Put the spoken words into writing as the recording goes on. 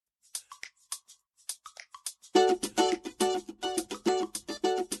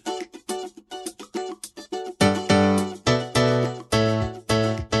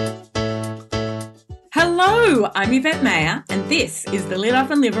Hello, I'm Yvette Mayer, and this is the Lit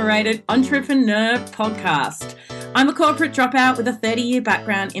Up and Liberated Entrepreneur Podcast. I'm a corporate dropout with a 30-year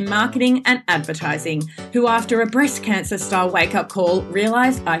background in marketing and advertising who, after a breast cancer-style wake-up call,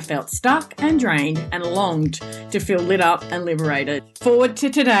 realised I felt stuck and drained and longed to feel lit up and liberated. Forward to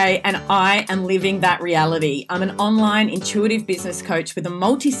today, and I am living that reality. I'm an online intuitive business coach with a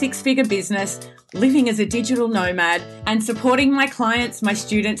multi-six-figure business, living as a digital nomad, and supporting my clients, my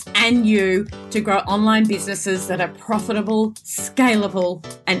students, and you to grow online businesses that are profitable, scalable,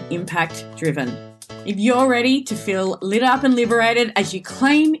 and impact-driven. If you're ready to feel lit up and liberated as you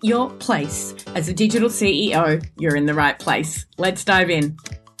claim your place as a digital CEO, you're in the right place. Let's dive in.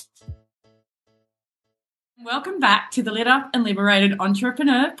 Welcome back to the Lit Up and Liberated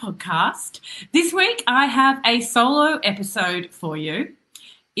Entrepreneur Podcast. This week I have a solo episode for you.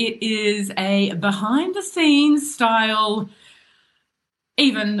 It is a behind the scenes style,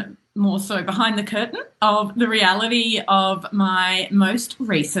 even more so behind the curtain of the reality of my most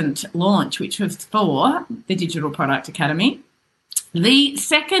recent launch, which was for the Digital Product Academy. The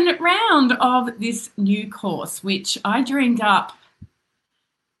second round of this new course, which I dreamed up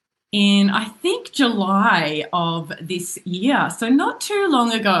in, I think, July of this year. So not too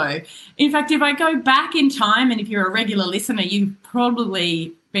long ago. In fact, if I go back in time, and if you're a regular listener, you've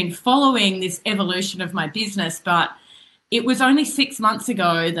probably been following this evolution of my business, but it was only 6 months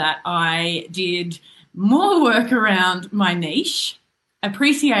ago that I did more work around my niche,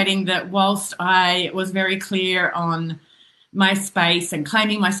 appreciating that whilst I was very clear on my space and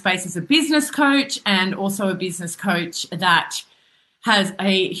claiming my space as a business coach and also a business coach that has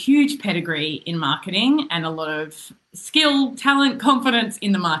a huge pedigree in marketing and a lot of skill, talent, confidence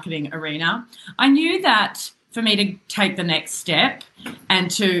in the marketing arena, I knew that for me to take the next step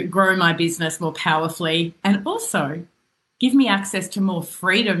and to grow my business more powerfully and also give me access to more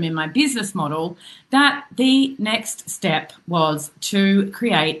freedom in my business model, that the next step was to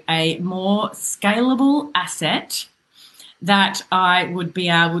create a more scalable asset that I would be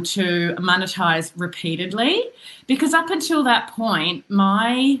able to monetize repeatedly. Because up until that point,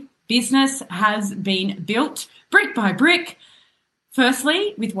 my business has been built brick by brick,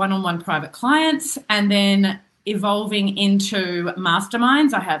 firstly with one-on-one private clients, and then evolving into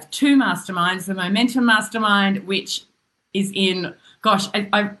masterminds. I have 2 masterminds, the Momentum Mastermind, which is in,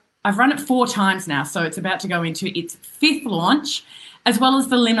 I've run it 4 times now, so it's about to go into its 5th launch, as well as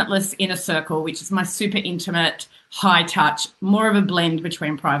the Limitless Inner Circle, which is my super intimate, high touch, more of a blend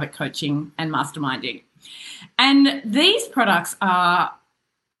between private coaching and masterminding. And these products are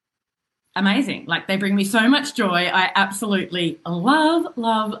amazing. Like, they bring me so much joy. I absolutely love,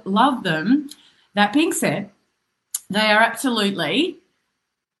 love, love them. That being said, they are absolutely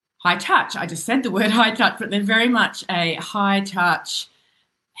high touch. I just said the word high touch, but they're very much a high touch,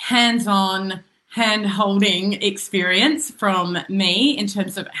 hands-on, hand-holding experience from me in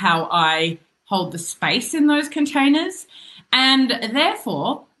terms of how I hold the space in those containers. And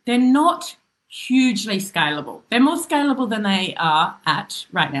therefore, they're not hugely scalable. They're more scalable than they are at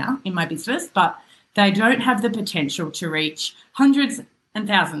right now in my business, but they don't have the potential to reach hundreds and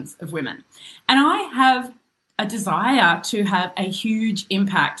thousands of women. And I have a desire to have a huge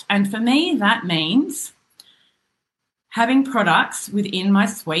impact. And for me, that means having products within my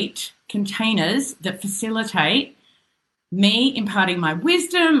suite, containers that facilitate me imparting my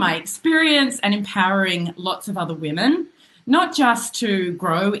wisdom, my experience, and empowering lots of other women, not just to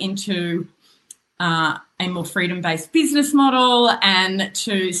grow into a more freedom-based business model and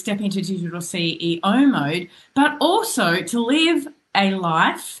to step into digital CEO mode, but also to live a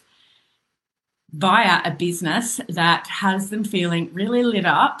life via a business that has them feeling really lit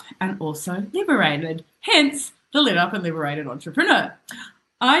up and also liberated, hence the Lit Up and Liberated Entrepreneur.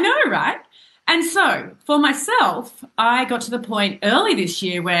 I know, right? And so for myself, I got to the point early this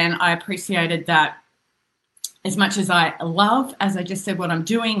year when I appreciated that as much as I love, as I just said, what I'm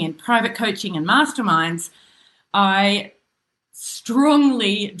doing in private coaching and masterminds, I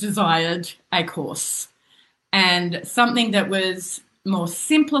strongly desired a course and something that was more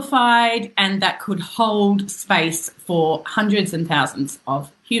simplified and that could hold space for hundreds and thousands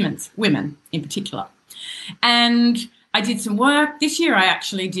of humans, women in particular. And I did some work. This year I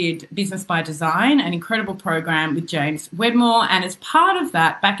actually did Business by Design, an incredible program with James Wedmore. And as part of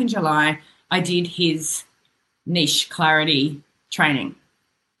that, back in July, I did his niche clarity training.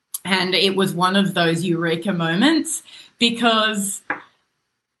 And it was one of those eureka moments because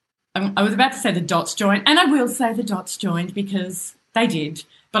I was about to say the dots joined, and I will say the dots joined because they did,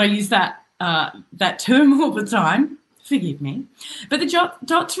 but I use that term all the time. Forgive me. But the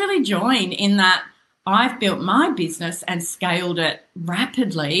dots really join in that I've built my business and scaled it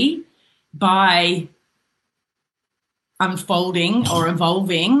rapidly by unfolding or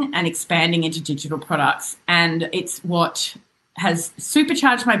evolving and expanding into digital products. And it's what has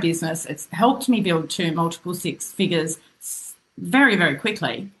supercharged my business. It's helped me build to multiple six figures very, very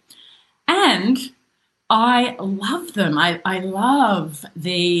quickly. And I love them. I love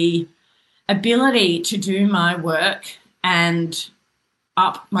the ability to do my work and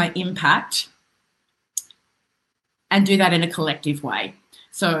up my impact and do that in a collective way.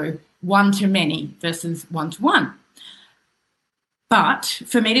 So one to many versus one to one. But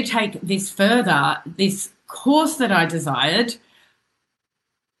for me to take this further, this course that I desired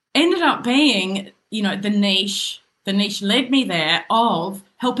ended up being, the niche. The niche led me there of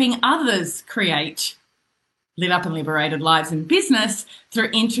helping others create lit up and liberated lives and business through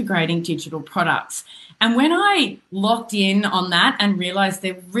integrating digital products. And when I locked in on that and realized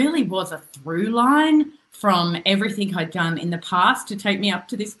there really was a through line from everything I'd done in the past to take me up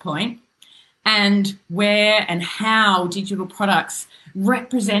to this point, and where and how digital products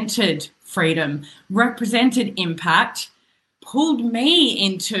represented freedom, represented impact, pulled me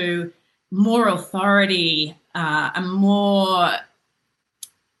into more authority, a more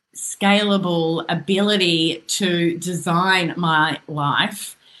scalable ability to design my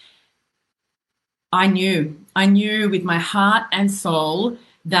life. I knew with my heart and soul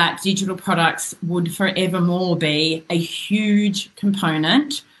that digital products would forevermore be a huge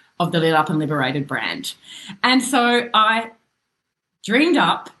component of the Lit Up and Liberated brand. And so I dreamed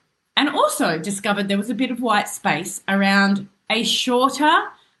up and also discovered there was a bit of white space around a shorter,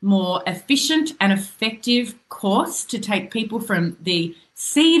 more efficient and effective course to take people from the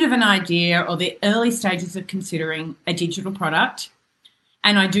seed of an idea or the early stages of considering a digital product.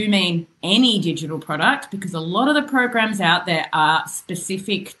 And I do mean any digital product, because a lot of the programs out there are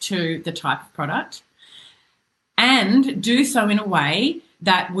specific to the type of product, and do so in a way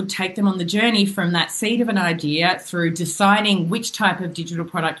that would take them on the journey from that seed of an idea through deciding which type of digital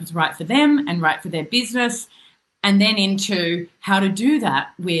product was right for them and right for their business, and then into how to do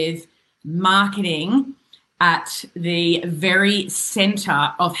that with marketing at the very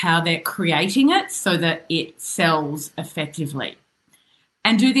center of how they're creating it so that it sells effectively.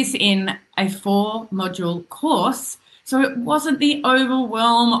 And do this in a 4-module course. So it wasn't the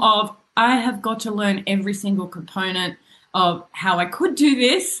overwhelm of, I have got to learn every single component of how I could do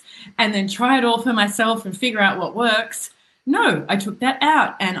this and then try it all for myself and figure out what works. No, I took that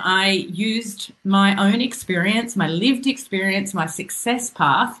out and I used my own experience, my lived experience, my success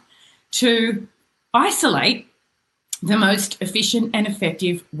path to isolate the most efficient and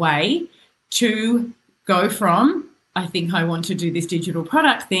effective way to go from, I think I want to do this digital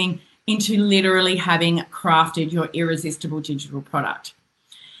product thing, into literally having crafted your irresistible digital product.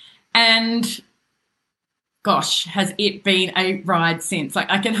 And gosh, has it been a ride since. Like,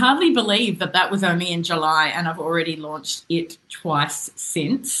 I can hardly believe that was only in July and I've already launched it twice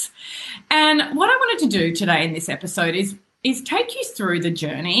since. And what I wanted to do today in this episode is take you through the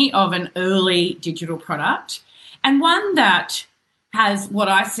journey of an early digital product, and one that has what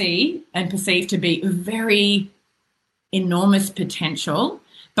I see and perceive to be very enormous potential,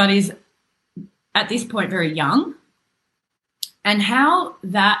 but is at this point very young, and how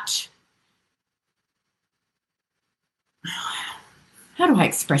do I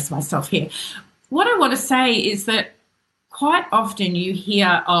express myself here? What I want to say is that quite often you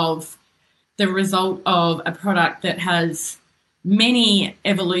hear of the result of a product that has many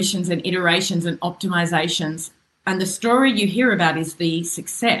evolutions and iterations and optimizations, and the story you hear about is the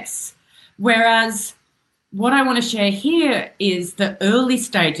success. Whereas what I want to share here is the early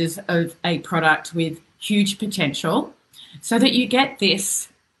stages of a product with huge potential, so that you get this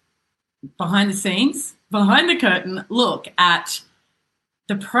behind the scenes, behind the curtain look at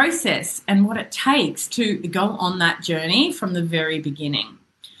the process and what it takes to go on that journey from the very beginning.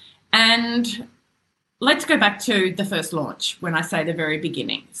 And let's go back to the first launch when I say the very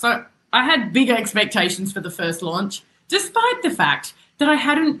beginning. So I had bigger expectations for the first launch, despite the fact that I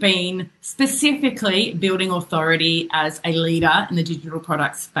hadn't been specifically building authority as a leader in the digital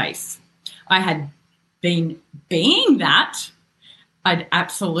product space. I had been being that. I'd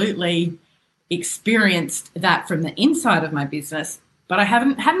absolutely experienced that from the inside of my business, but I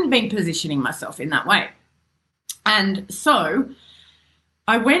hadn't been positioning myself in that way. And so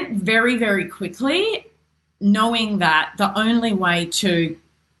I went very, very quickly, knowing that the only way to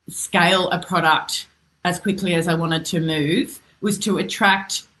scale a product as quickly as I wanted to move was to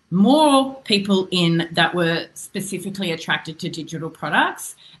attract more people in that were specifically attracted to digital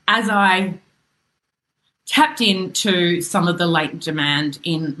products, as I tapped into some of the latent demand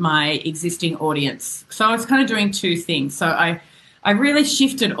in my existing audience. So I was kind of doing two things. So I I really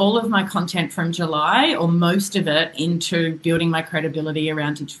shifted all of my content from July, or most of it, into building my credibility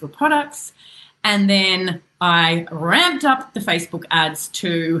around digital products. And then I ramped up the Facebook ads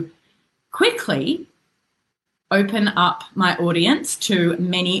to quickly open up my audience to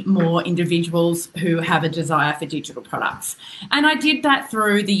many more individuals who have a desire for digital products. And I did that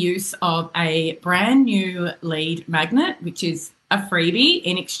through the use of a brand new lead magnet, which is a freebie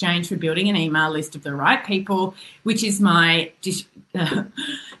in exchange for building an email list of the right people, which is my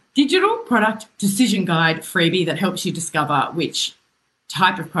digital product decision guide freebie that helps you discover which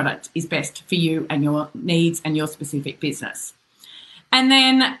type of product is best for you and your needs and your specific business. And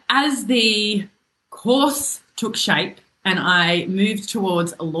then as the course took shape and I moved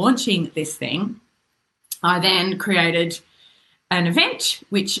towards launching this thing, I then created an event,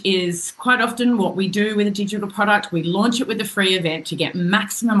 which is quite often what we do with a digital product. We launch it with a free event to get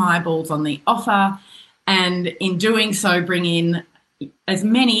maximum eyeballs on the offer, and in doing so, bring in as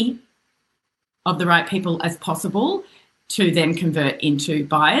many of the right people as possible to then convert into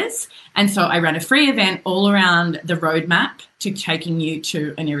buyers. And so I ran a free event all around the roadmap to taking you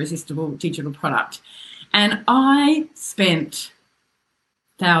to an irresistible digital product. And I spent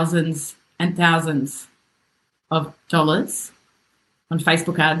thousands and thousands of dollars on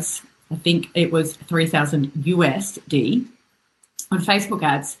Facebook ads. I think it was 3,000 USD on Facebook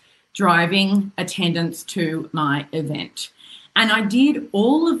ads, driving attendance to my event. And I did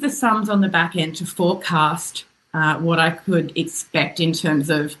all of the sums on the back end to forecast what I could expect in terms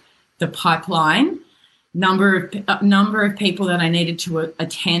of the pipeline, number of people that I needed to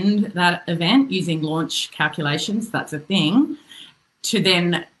attend that event using launch calculations. That's a thing to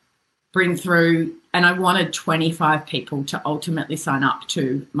then bring through. And I wanted 25 people to ultimately sign up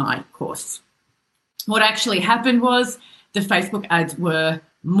to my course. What actually happened was the Facebook ads were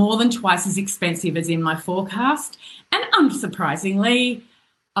more than twice as expensive as in my forecast. And unsurprisingly,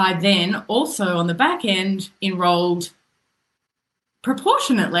 I then also on the back end enrolled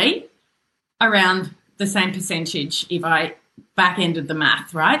proportionately around the same percentage if I back ended the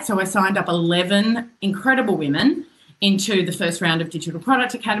math, right? So I signed up 11 incredible women into the first round of Digital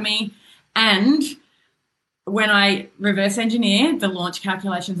Product Academy. And when I reverse engineered the launch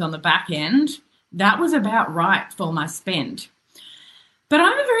calculations on the back end, that was about right for my spend. But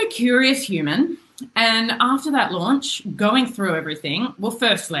I'm a very curious human. And after that launch, going through everything, well,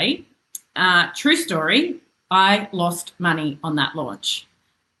 firstly, true story, I lost money on that launch.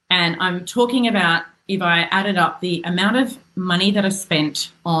 And I'm talking about, if I added up the amount of money that I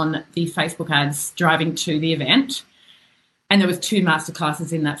spent on the Facebook ads driving to the event, and there was 2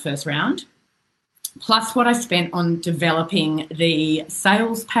 masterclasses in that first round, plus what I spent on developing the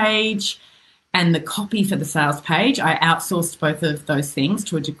sales page and the copy for the sales page. I outsourced both of those things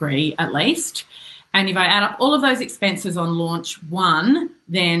to a degree at least. And if I add up all of those expenses on launch 1,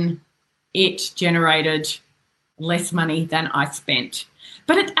 then it generated less money than I spent.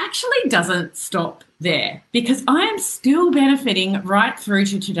 But it actually doesn't stop there, because I am still benefiting right through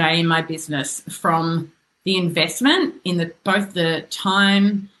to today in my business from the investment in both the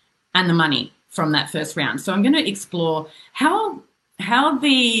time and the money from that first round. So I'm going to explore how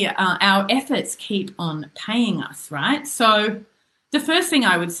our efforts keep on paying us, right? So the first thing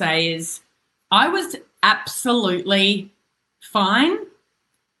I would say is I was absolutely fine,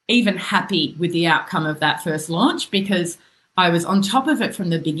 even happy with the outcome of that first launch, because I was on top of it from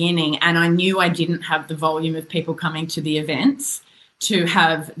the beginning, and I knew I didn't have the volume of people coming to the events to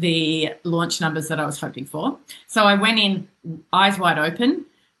have the launch numbers that I was hoping for. So I went in eyes wide open,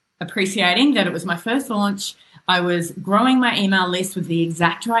 appreciating that it was my first launch. I was growing my email list with the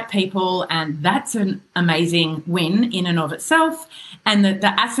exact right people, and that's an amazing win in and of itself. And the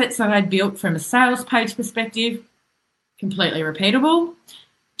assets that I'd built from a sales page perspective, completely repeatable.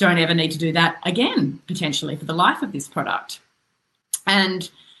 Don't ever need to do that again, potentially, for the life of this product. And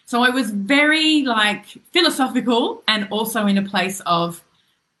so I was very philosophical, and also in a place of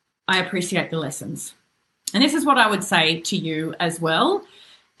I appreciate the lessons. And this is what I would say to you as well.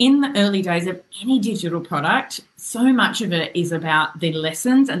 In the early days of any digital product, so much of it is about the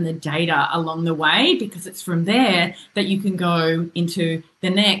lessons and the data along the way, because it's from there that you can go into the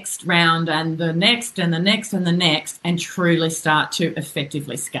next round and the next and the next and the next and truly start to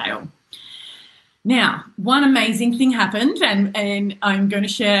effectively scale. Now, one amazing thing happened, and I'm going to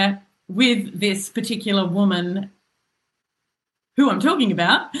share with this particular woman who I'm talking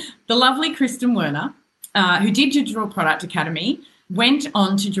about, the lovely Kristen Werner, who did Digital Product Academy, went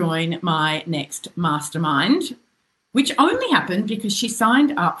on to join my next mastermind, which only happened because she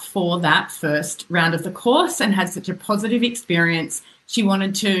signed up for that first round of the course and had such a positive experience. She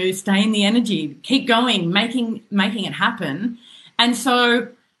wanted to stay in the energy, keep going, making it happen. And so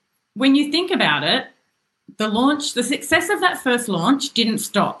when you think about it, the success of that first launch didn't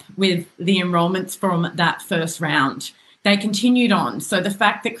stop with the enrollments from that first round. They continued on. So the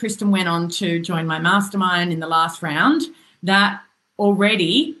fact that Kristen went on to join my mastermind in the last round, that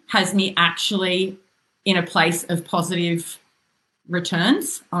already has me actually in a place of positive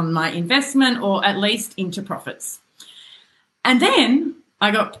returns on my investment, or at least into profits. And then I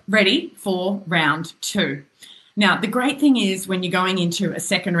got ready for round 2. Now, the great thing is when you're going into a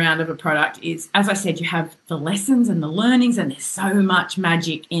second round of a product is, as I said, you have the lessons and the learnings, and there's so much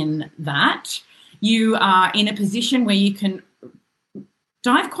magic in that. You are in a position where you can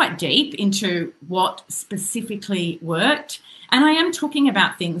dive quite deep into what specifically worked. And I am talking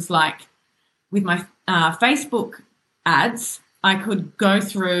about things like with my Facebook ads, I could go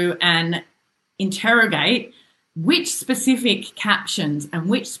through and interrogate which specific captions and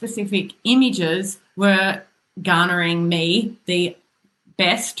which specific images were garnering me the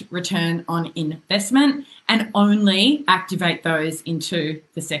best return on investment, and only activate those into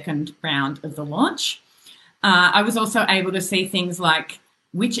the second round of the launch. I was also able to see things like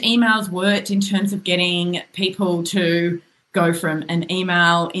which emails worked in terms of getting people to go from an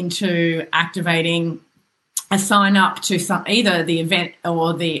email into activating a sign up to either the event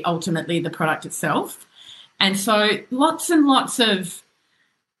or ultimately the product itself. And so lots and lots of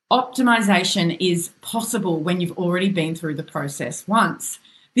optimization is possible when you've already been through the process once.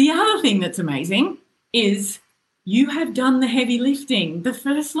 The other thing that's amazing is you have done the heavy lifting. The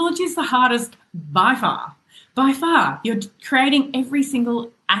first launch is the hardest by far. By far. You're creating every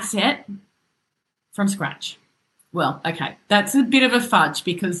single asset from scratch. Well, okay, that's a bit of a fudge,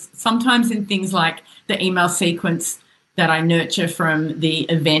 because sometimes in things like the email sequence that I nurture from the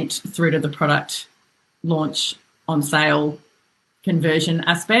event through to the product launch, on sale, conversion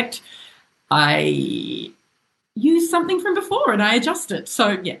aspect, I use something from before and I adjust it.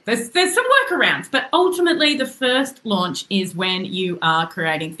 So yeah, there's some workarounds, but ultimately the first launch is when you are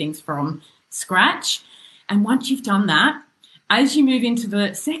creating things from scratch. And once you've done that, as you move into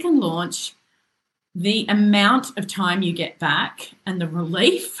the second launch, the amount of time you get back and the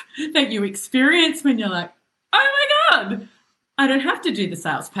relief that you experience when you're like, oh my God, I don't have to do the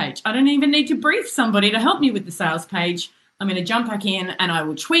sales page. I don't even need to brief somebody to help me with the sales page. I'm going to jump back in and I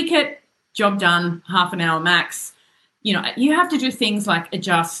will tweak it. Job done, half an hour max. You know, you have to do things like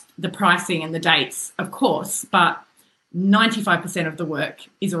adjust the pricing and the dates, of course, but 95% of the work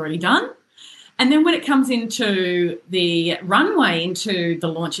is already done. And then when it comes into the runway, into the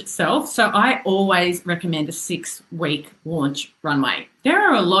launch itself, so I always recommend a 6-week launch runway. There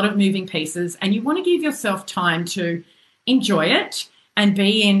are a lot of moving pieces and you want to give yourself time to enjoy it and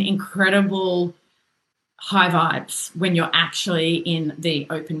be in incredible high vibes when you're actually in the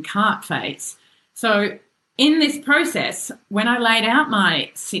open cart phase. So in this process, when I laid out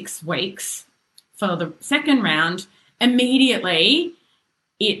my 6 weeks for the second round, immediately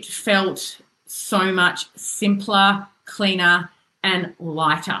it felt so much simpler, cleaner, and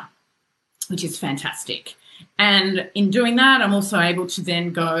lighter, which is fantastic. And in doing that, I'm also able to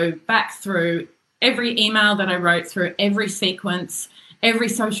then go back through every email that I wrote, through every sequence, every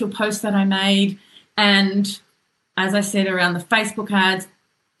social post that I made. And as I said, around the Facebook ads,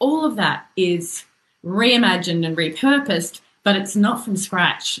 all of that is reimagined and repurposed, but it's not from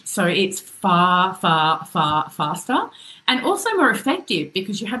scratch. So it's far, far, far faster and also more effective,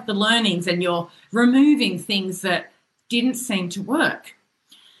 because you have the learnings and you're removing things that didn't seem to work.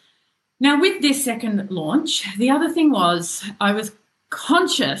 Now, with this second launch, the other thing was I was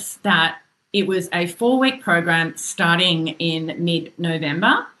conscious that it was a 4-week program starting in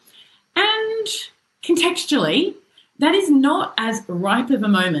mid-November, and contextually, that is not as ripe of a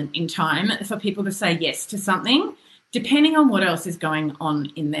moment in time for people to say yes to something, depending on what else is going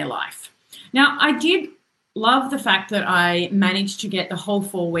on in their life. Now, I did love the fact that I managed to get the whole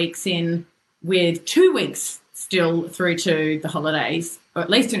 4 weeks in with 2 weeks still through to the holidays, or at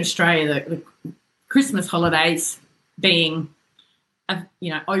least in Australia, the Christmas holidays being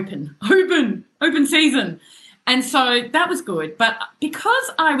open season. And so that was good. But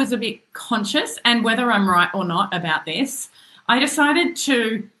because I was a bit conscious, and whether I'm right or not about this, I decided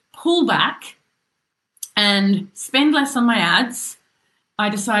to pull back and spend less on my ads. I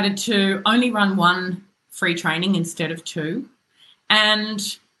decided to only run 1 free training instead of 2,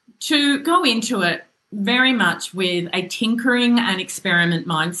 and to go into it very much with a tinkering and experiment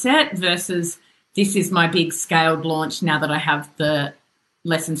mindset versus this is my big scaled launch now that I have the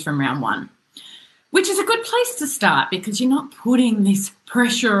lessons from round 1, which is a good place to start, because you're not putting this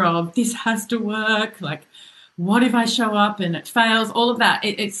pressure of this has to work, like what if I show up and it fails, all of that.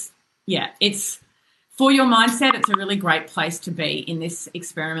 It's for your mindset, it's a really great place to be in this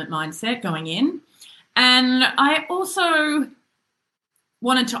experiment mindset going in. And I also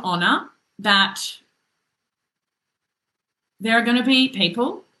wanted to honour that there are going to be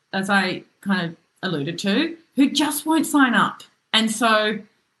people, as I kind of alluded to, who just won't sign up. And so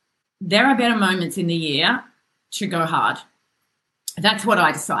there are better moments in the year to go hard. That's what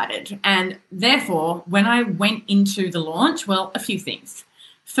I decided. And therefore, when I went into the launch, well, a few things.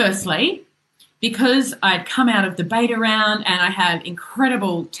 Firstly, because I'd come out of the beta round and I had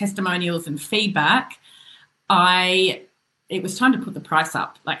incredible testimonials and feedback, it was time to put the price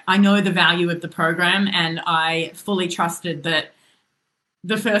up. Like, I know the value of the program, and I fully trusted that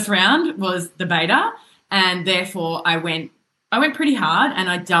the first round was the beta, and therefore I went pretty hard and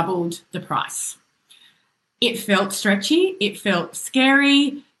I doubled the price. It felt stretchy, it felt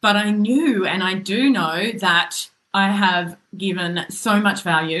scary, but I knew, and I do know, that I have given so much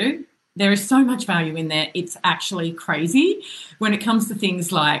value. There is so much value in there. It's actually crazy when it comes to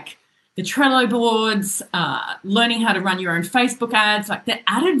things like the Trello boards, learning how to run your own Facebook ads. Like, the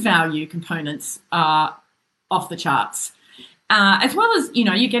added value components are off the charts. As well as,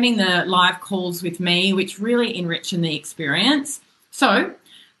 you're getting the live calls with me, which really enrich in the experience. So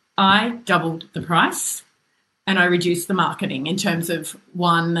I doubled the price and I reduced the marketing in terms of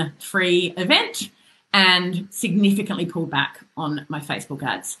one free event and significantly pulled back on my Facebook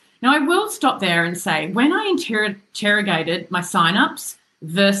ads. Now, I will stop there and say, when I interrogated my signups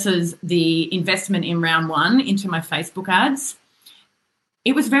versus the investment in round one into my Facebook ads,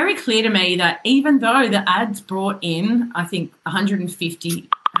 it was very clear to me that even though the ads brought in, I think,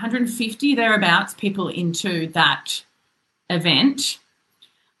 150 thereabouts people into that event,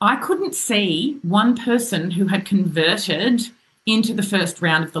 I couldn't see one person who had converted into the first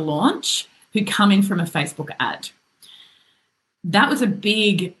round of the launch who'd come in from a Facebook ad. That was a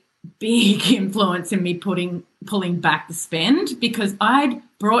big influence in me pulling back the spend, because I'd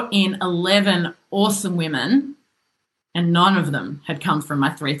brought in 11 awesome women and none of them had come from my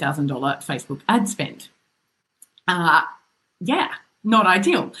 $3,000 Facebook ad spend. Not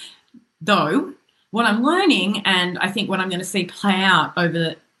ideal. Though what I'm learning, and I think what I'm going to see play out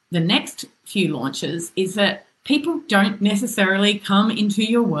over the next few launches, is that people don't necessarily come into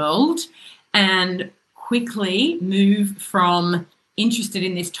your world and quickly move from interested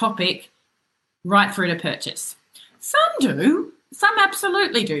in this topic right through to purchase. Some do, some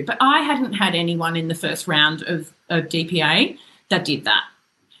absolutely do, but I hadn't had anyone in the first round of DPA that did that.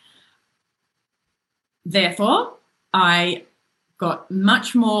 Therefore, I got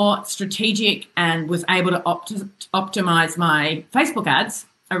much more strategic and was able to optimize my Facebook ads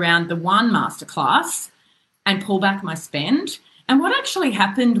around the one masterclass and pull back my spend. And what actually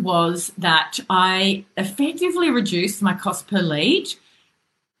happened was that I effectively reduced my cost per lead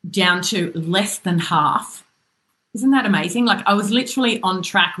down to less than half. Isn't that amazing? Like, I was literally on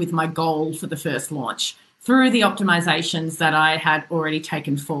track with my goal for the first launch through the optimizations that I had already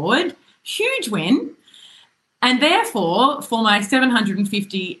taken forward. Huge win. And therefore, for my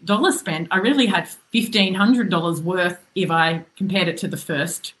 $750 spend, I really had $1,500 worth if I compared it to the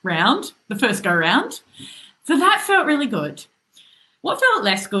first go round. So that felt really good. What felt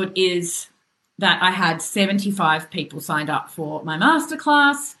less good is that I had 75 people signed up for my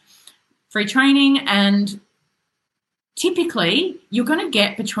masterclass, free training, and typically you're going to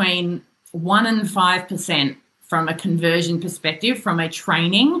get between 1% and 5% from a conversion perspective from a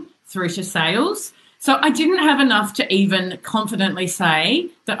training through to sales. So I didn't have enough to even confidently say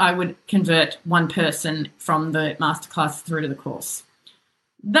that I would convert one person from the masterclass through to the course.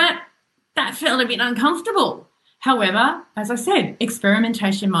 That felt a bit uncomfortable. However, as I said,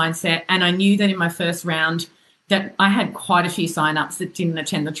 experimentation mindset, and I knew that in my first round that I had quite a few signups that didn't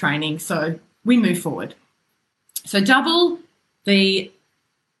attend the training, so we moved forward. So double the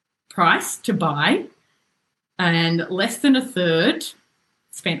price to buy and less than a third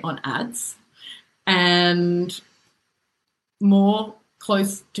spent on ads and more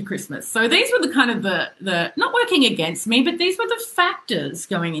close to Christmas. So these were the kind of the not working against me, but these were the factors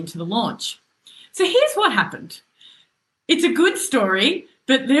going into the launch. So here's what happened. It's a good story,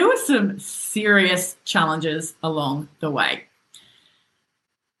 but there were some serious challenges along the way.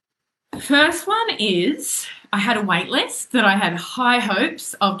 First one is I had a wait list that I had high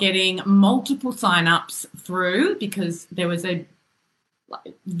hopes of getting multiple signups through, because there was a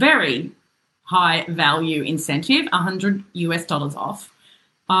very high value incentive, $100 off.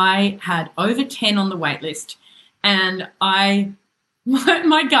 I had over 10 on the wait list, and my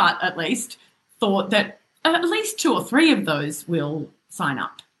gut at least thought that at least 2 or 3 of those will sign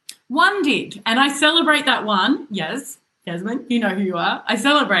up. One did, and I celebrate that one. Yes, Yasmin, you know who you are. I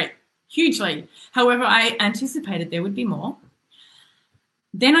celebrate hugely. However, I anticipated there would be more.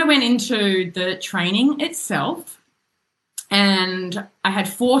 Then I went into the training itself, and I had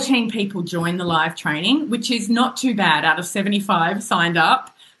 14 people join the live training, which is not too bad. Out of 75 signed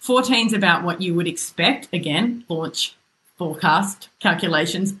up, 14 is about what you would expect. Again, launch forecast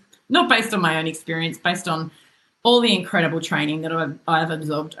calculations, not based on my own experience, based on all the incredible training that I've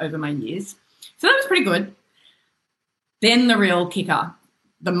absorbed over my years. So that was pretty good. Then the real kicker,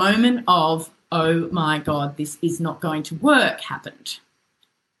 the moment of, oh my God, this is not going to work, happened.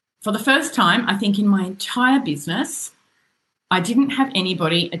 For the first time, I think in my entire business, I didn't have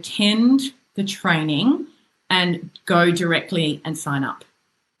anybody attend the training and go directly and sign up.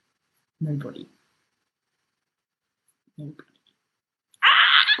 Nobody.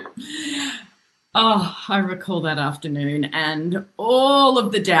 Oh, I recall that afternoon and all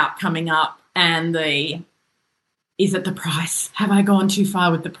of the doubt coming up and is it the price? Have I gone too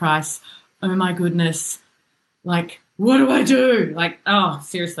far with the price? Oh my goodness. Like, what do I do? Like, oh,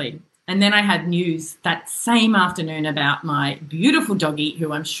 seriously. And then I had news that same afternoon about my beautiful doggy,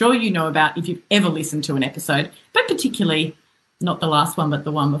 who I'm sure you know about if you've ever listened to an episode, but particularly not the last one, but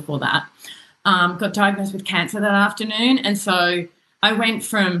the one before that, got diagnosed with cancer that afternoon. And so I went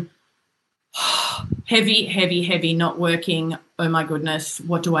from heavy, not working, oh my goodness,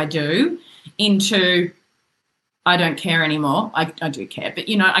 what do I do, into I don't care anymore. I do care, but,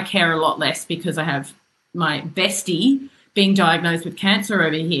 I care a lot less because I have my bestie being diagnosed with cancer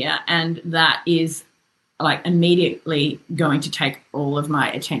over here, and that is like immediately going to take all of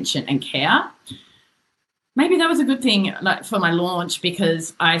my attention and care. Maybe that was a good thing for my launch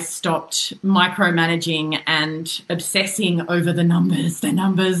because I stopped micromanaging and obsessing over the numbers.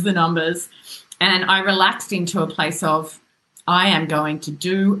 And I relaxed into a place of I am going to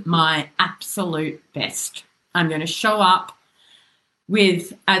do my absolute best. I'm going to show up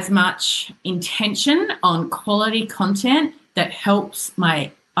with as much intention on quality content that helps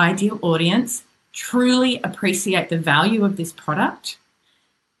my ideal audience truly appreciate the value of this product,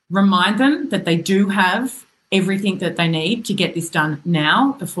 remind them that they do have everything that they need to get this done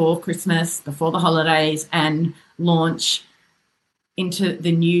now, before Christmas, before the holidays, and launch into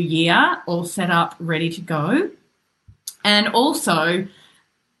the new year, all set up, ready to go. And also,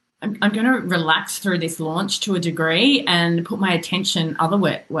 I'm going to relax through this launch to a degree and put my attention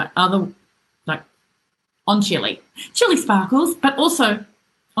on Chili Sparkles, but also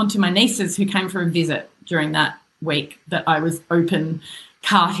onto my nieces who came for a visit during that week that I was open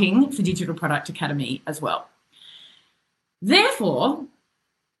carting for Digital Product Academy as well. Therefore,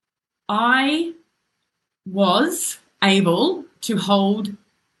 I was able to hold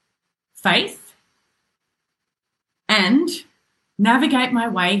faith and navigate my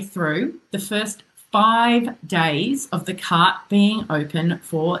way through the first 5 days of the cart being open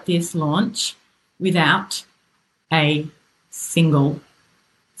for this launch without a single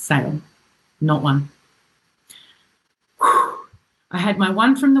sale, not one. I had my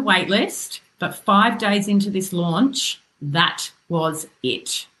one from the wait list, but 5 days into this launch, that was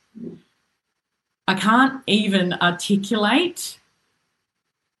it. I can't even articulate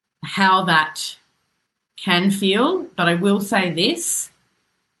how that can feel, but I will say this.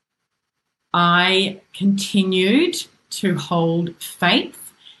 I continued to hold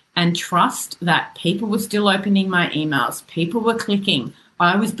faith and trust that people were still opening my emails. People were clicking.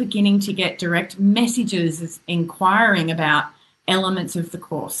 I was beginning to get direct messages inquiring about elements of the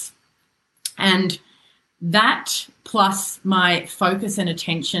course. And that, plus my focus and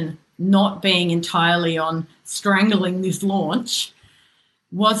attention not being entirely on strangling this launch,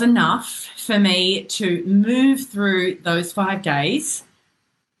 was enough for me to move through those 5 days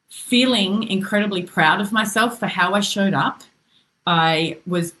feeling incredibly proud of myself for how I showed up. I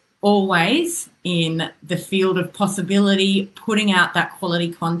was always in the field of possibility, putting out that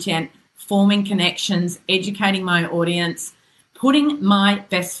quality content, forming connections, educating my audience, putting my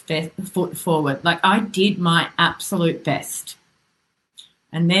best foot forward. Like, I did my absolute best.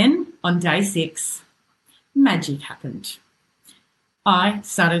 And then on day 6, magic happened. I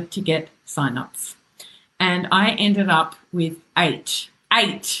started to get signups, and I ended up with 8.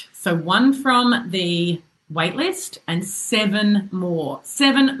 So 1 from the waitlist and 7 more.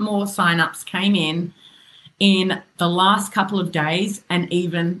 7 more signups came in the last couple of days and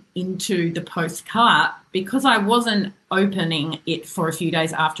even into the post-cart, because I wasn't opening it for a few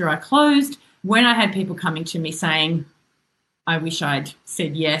days after I closed. When I had people coming to me saying, I wish I'd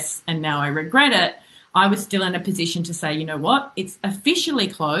said yes and now I regret it, I was still in a position to say, you know what, it's officially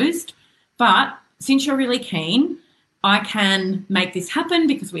closed, but since you're really keen, I can make this happen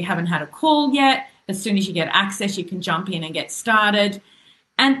because we haven't had a call yet. As soon as you get access, you can jump in and get started.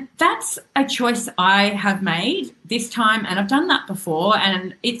 And that's a choice I have made this time, and I've done that before,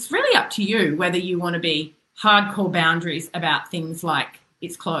 and it's really up to you whether you want to be hardcore boundaries about things like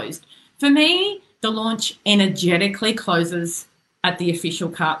it's closed. For me, the launch energetically closes at the official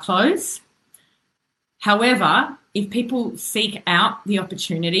cart close. However, if people seek out the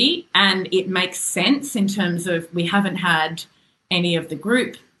opportunity and it makes sense in terms of we haven't had any of the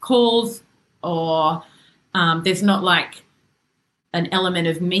group calls or there's not like an element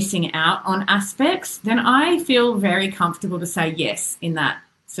of missing out on aspects, then I feel very comfortable to say yes in that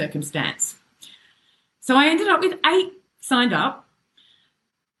circumstance. So I ended up with 8 signed up,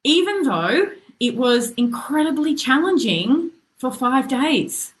 even though it was incredibly challenging for 5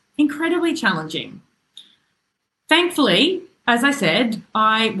 days. Incredibly challenging. Thankfully, as I said,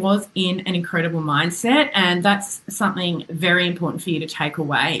 I was in an incredible mindset, and that's something very important for you to take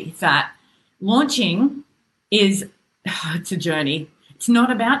away, that launching is, it's a journey. It's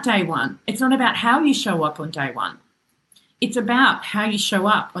not about day one. It's not about how you show up on day one. It's about how you show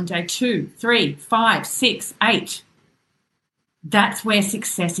up on day 2, 3, 5, 6, 8. That's where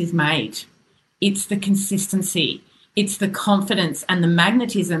success is made. It's the consistency. It's the confidence and the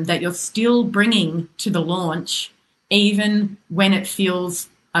magnetism that you're still bringing to the launch, even when it feels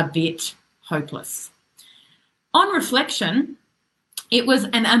a bit hopeless. On reflection, it was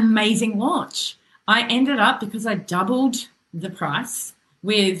an amazing launch. I ended up, because I doubled the price,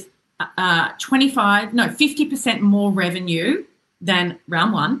 with 50% more revenue than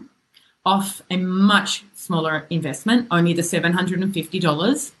round one, off a much smaller investment, only the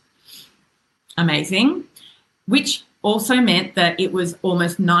 $750. Amazing. Which also meant that it was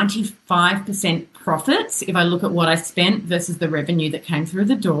almost 95% profits if I look at what I spent versus the revenue that came through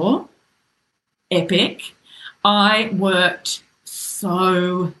the door. Epic. I worked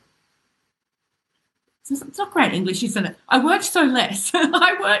so... It's not great English, isn't it? I worked so less.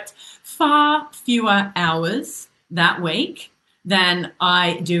 I worked far fewer hours that week than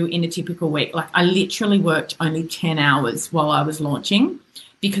I do in a typical week. Like, I literally worked only 10 hours while I was launching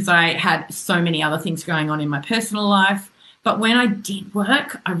because I had so many other things going on in my personal life. But when I did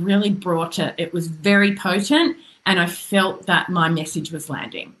work, I really brought it. It was very potent, and I felt that my message was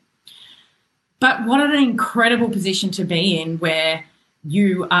landing. But what an incredible position to be in, where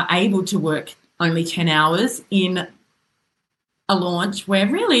you are able to work only 10 hours in a launch where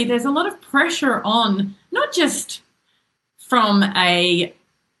really there's a lot of pressure on, not just from a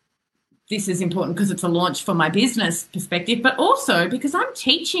this is important because it's a launch for my business perspective, but also because I'm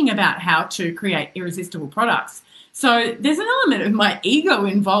teaching about how to create irresistible products. So there's an element of my ego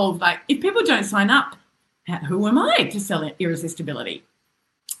involved. Like, if people don't sign up, who am I to sell irresistibility?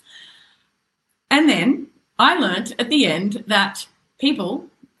 And then I learned at the end that people,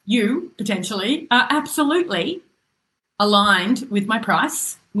 you potentially, are absolutely aligned with my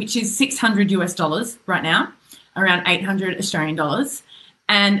price, which is $600 right now, around 800 Australian dollars.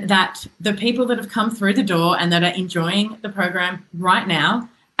 And that the people that have come through the door and that are enjoying the program right now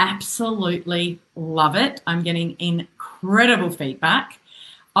absolutely love it. I'm getting incredible feedback.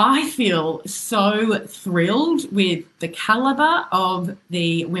 I feel so thrilled with the caliber of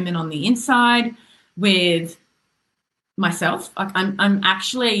the women on the inside, with myself. I'm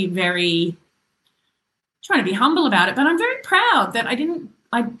actually very trying to be humble about it, but I'm very proud that I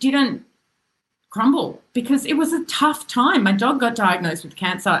didn't crumble, because it was a tough time. My dog got diagnosed with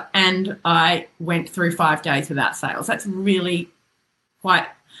cancer and I went through 5 days without sales. That's really quite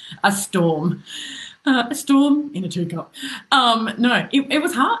a storm. A storm in a teacup. No, it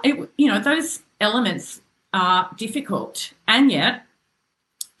was hard. Those elements are difficult. And yet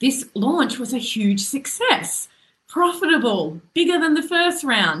this launch was a huge success. Profitable, bigger than the first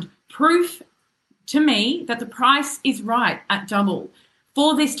round. Proof to me that the price is right at double.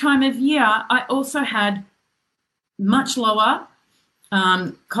 For this time of year, I also had much lower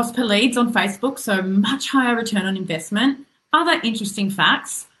cost per leads on Facebook, so much higher return on investment. Other interesting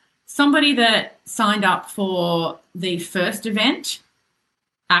facts: somebody that signed up for the first event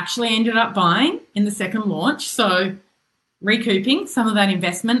actually ended up buying in the second launch, so recouping some of that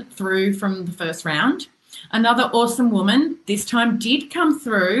investment through from the first round. Another awesome woman this time did come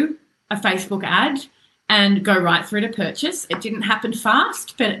through a Facebook ad and go right through to purchase. It didn't happen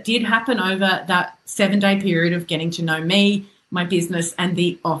fast, but it did happen over that 7-day period of getting to know me, my business, and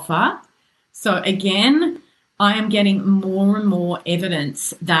the offer. So again, I am getting more and more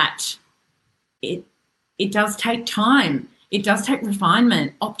evidence that it does take time. It does take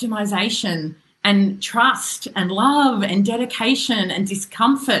refinement, optimization, and trust and love and dedication and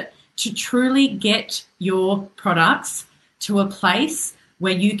discomfort to truly get your products to a place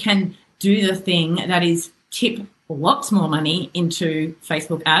where you can do the thing that is tip lots more money into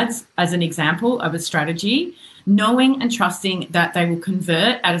Facebook ads as an example of a strategy, knowing and trusting that they will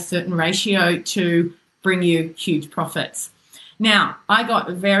convert at a certain ratio to bring you huge profits. Now, I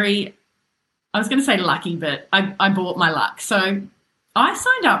was going to say lucky, but I bought my luck. So I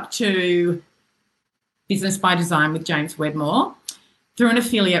signed up to Business by Design with James Wedmore through an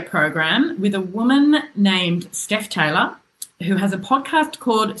affiliate program with a woman named Steph Taylor, who has a podcast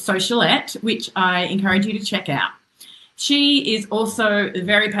called Socialette, which I encourage you to check out. She is also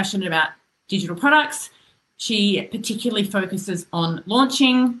very passionate about digital products. She particularly focuses on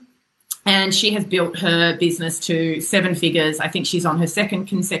launching, and she has built her business to 7 figures. I think she's on her 2nd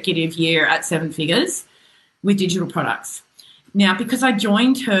consecutive year at 7 figures with digital products. Now, because I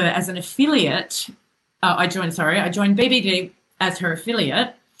joined her as an affiliate, I joined BBD as her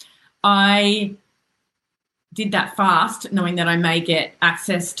affiliate, I did that fast, knowing that I may get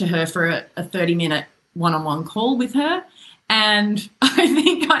access to her for a 30-minute one-on-one call with her. And I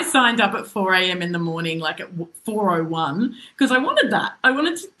think I signed up at 4 a.m. in the morning, like at 4:01, because I wanted that. I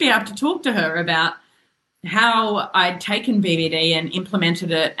wanted to be able to talk to her about how I'd taken BBD and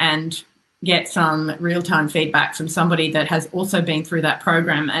implemented it and get some real-time feedback from somebody that has also been through that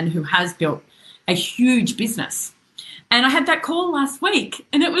program and who has built a huge business. And I had that call last week,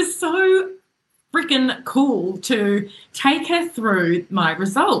 and it was so freaking cool to take her through my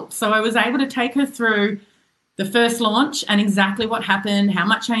results. So I was able to take her through the first launch and exactly what happened, how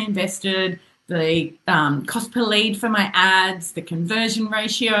much I invested, the cost per lead for my ads, the conversion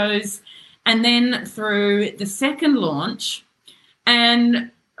ratios, and then through the second launch.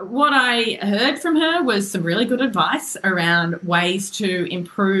 And what I heard from her was some really good advice around ways to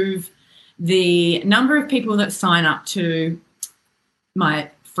improve the number of people that sign up to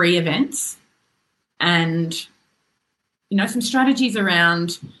my free events, and, some strategies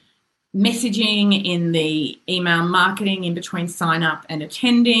around messaging in the email marketing in between sign up and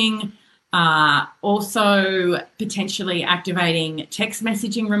attending, also potentially activating text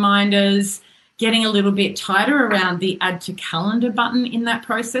messaging reminders, getting a little bit tighter around the add to calendar button in that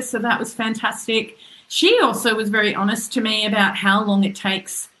process. So that was fantastic. She also was very honest to me about how long it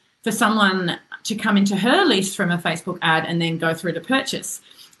takes for someone to come into her list from a Facebook ad and then go through to purchase.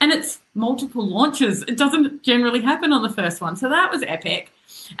 And it's multiple launches. It doesn't generally happen on the first one. So that was epic.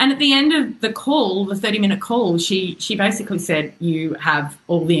 And at the end of the call, the 30-minute call, she basically said, you have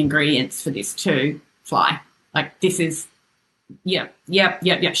all the ingredients for this to fly. Like, this is, yep.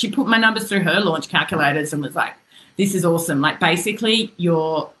 She put my numbers through her launch calculators and was like, this is awesome. Like, basically,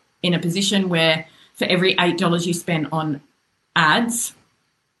 you're in a position where for every $8 you spend on ads,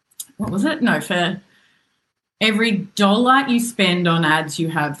 what was it? No, for every dollar you spend on ads, you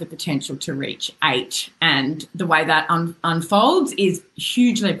have the potential to reach 8. And the way that unfolds is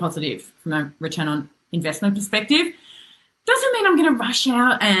hugely positive from a return on investment perspective. Doesn't mean I'm going to rush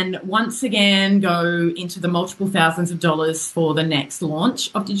out and once again go into the multiple thousands of dollars for the next launch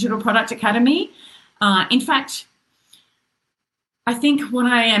of Digital Product Academy. In fact, I think what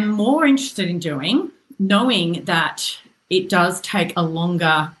I am more interested in doing, knowing that it does take a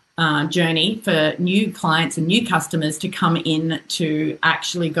longer journey for new clients and new customers to come in to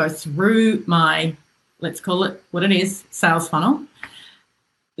actually go through my, let's call it what it is, sales funnel,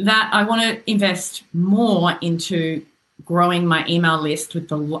 that I want to invest more into growing my email list with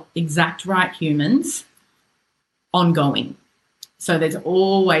the exact right humans ongoing. So there's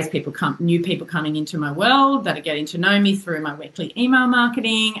always new people coming into my world that are getting to know me through my weekly email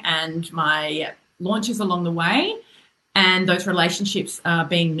marketing and my launches along the way. And those relationships are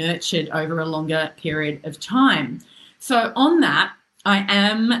being nurtured over a longer period of time. So on that, I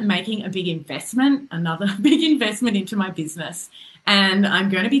am making a big investment, another big investment into my business. And I'm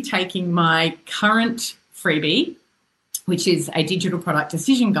going to be taking my current freebie, which is a digital product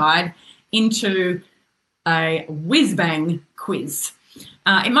decision guide, into a whiz-bang quiz.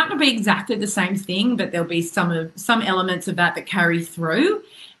 It might not be exactly the same thing, but there'll be some elements of that carry through.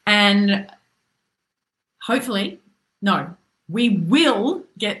 And we will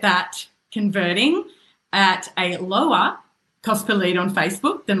get that converting at a lower cost per lead on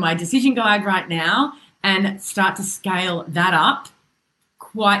Facebook than my decision guide right now, and start to scale that up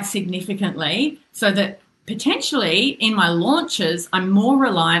quite significantly so that potentially in my launches, I'm more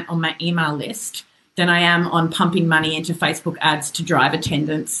reliant on my email list than I am on pumping money into Facebook ads to drive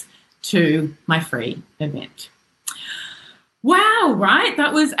attendance to my free event. Wow, right?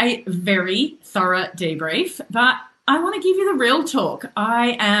 That was a very thorough debrief, but I want to give you the real talk.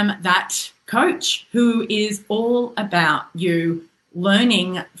 I am that coach who is all about you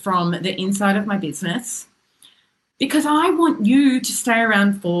learning from the inside of my business, because I want you to stay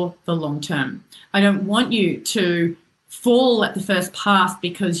around for the long term. I don't want you to fall at the first pass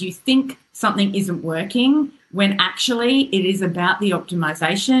because you think something isn't working, when actually it is about the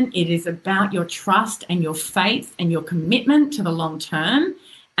optimization. It is about your trust and your faith and your commitment to the long term,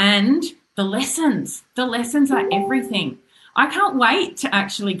 and the lessons. The lessons are everything. I can't wait to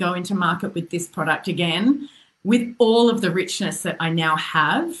actually go into market with this product again, with all of the richness that I now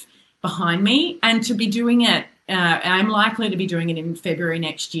have behind me, and to be doing it. I'm likely to be doing it in February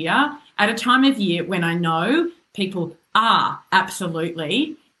next year, at a time of year when I know people are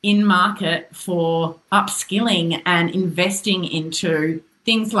absolutely in market for upskilling and investing into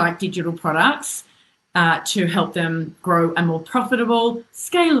things like digital products to help them grow a more profitable,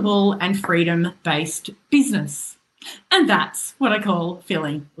 scalable, and freedom-based business. And that's what I call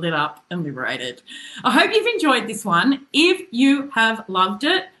feeling lit up and liberated. I hope you've enjoyed this one. If you have loved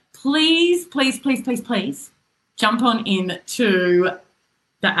it, please, please, please, please, please jump on in to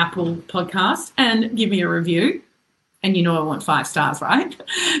the Apple podcast and give me a review. And you know I want 5 stars, right?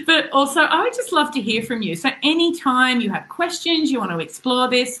 But also, I would just love to hear from you. So anytime you have questions, you want to explore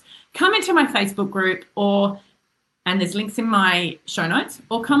this, come into my Facebook group, and there's links in my show notes,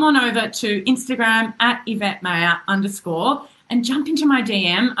 or come on over to Instagram at YvetteMayer_ and jump into my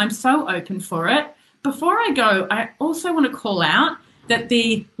DM. I'm so open for it. Before I go, I also want to call out that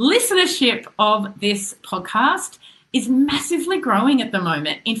the listenership of this podcast is massively growing at the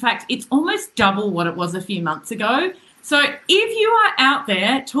moment. In fact, it's almost double what it was a few months ago. So if you are out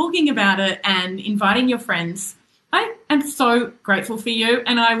there talking about it and inviting your friends, I am so grateful for you,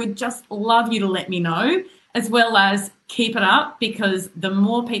 and I would just love you to let me know, as well as keep it up, because the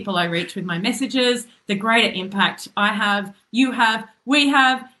more people I reach with my messages, the greater impact I have, you have, we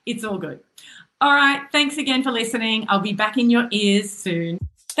have. It's all good. All right. Thanks again for listening. I'll be back in your ears soon.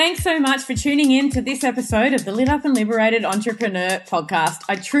 Thanks so much for tuning in to this episode of the Lit Up and Liberated Entrepreneur podcast.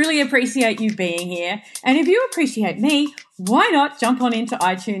 I truly appreciate you being here. And if you appreciate me, why not jump on into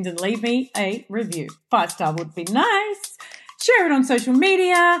iTunes and leave me a review? 5-star would be nice. Share it on social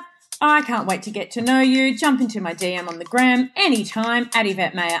media. I can't wait to get to know you. Jump into my DM on the gram anytime at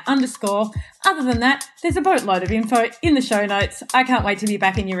YvetteMayer_. Other than that, there's a boatload of info in the show notes. I can't wait to be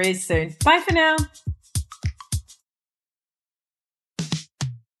back in your ears soon. Bye for now.